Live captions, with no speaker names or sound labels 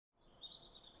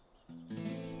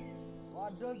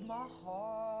does my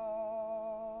heart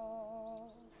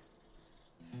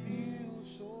feel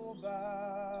so bad?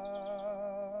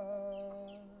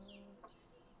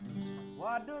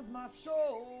 Why does my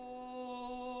soul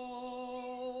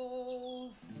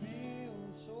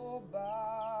feel so bad?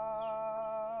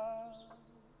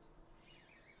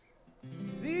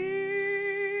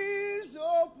 These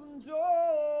open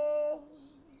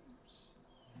doors,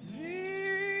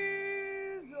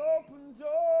 these open doors.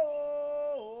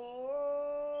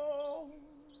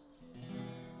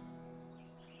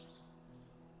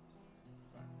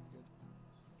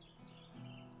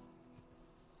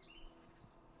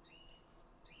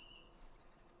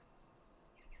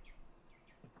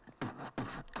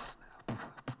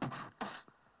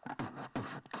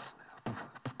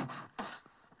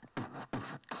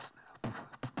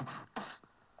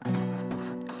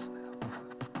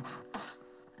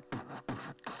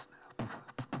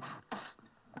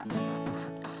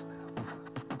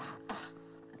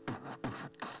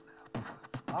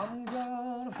 I'm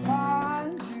gonna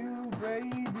find you,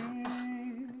 baby,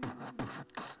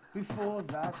 before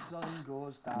that sun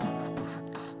goes down.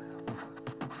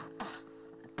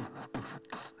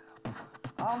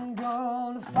 I'm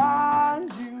gonna find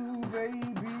you,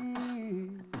 baby,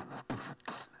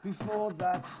 before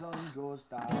that sun goes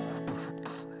down.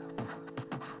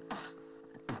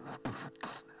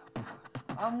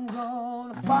 I'm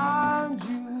gonna find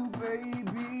you,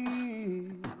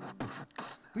 baby,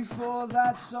 before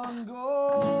that sun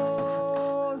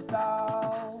goes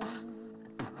down.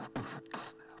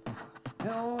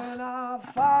 And when I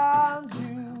find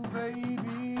you,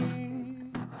 baby,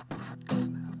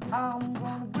 I'm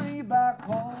gonna bring you back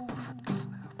home.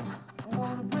 I'm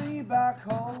gonna bring you back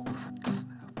home.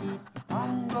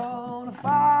 I'm gonna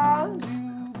find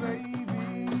you,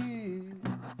 baby,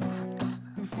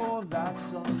 before that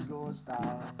sun goes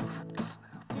down.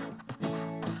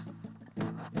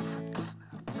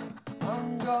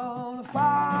 I'm gonna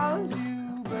find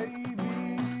you,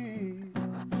 baby,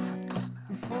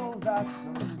 before that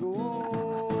sun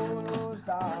goes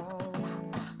down.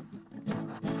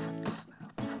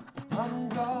 I'm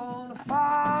gonna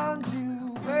find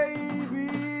you,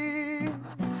 baby,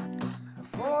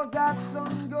 before that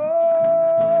sun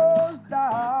goes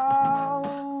down.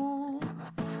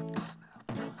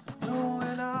 And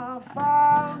when I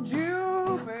found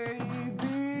you,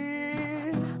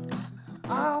 baby,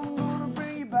 I'm gonna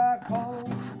bring you back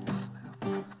home.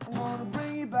 I'm gonna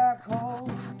bring you back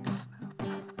home.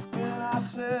 And I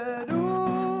said,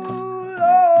 ooh,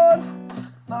 Lord,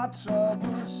 my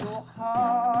trouble's so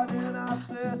hard. And I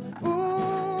said,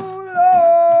 ooh,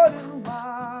 Lord, and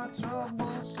my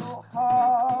trouble's so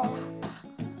hard.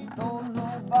 Don't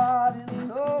nobody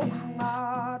know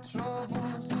my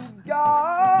troubles with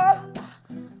God.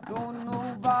 Don't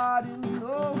nobody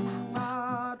know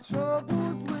my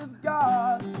troubles with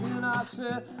God. And I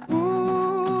said,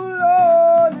 ooh,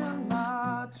 Lord, and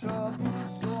my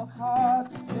trouble's so hard.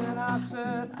 And I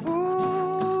said, ooh,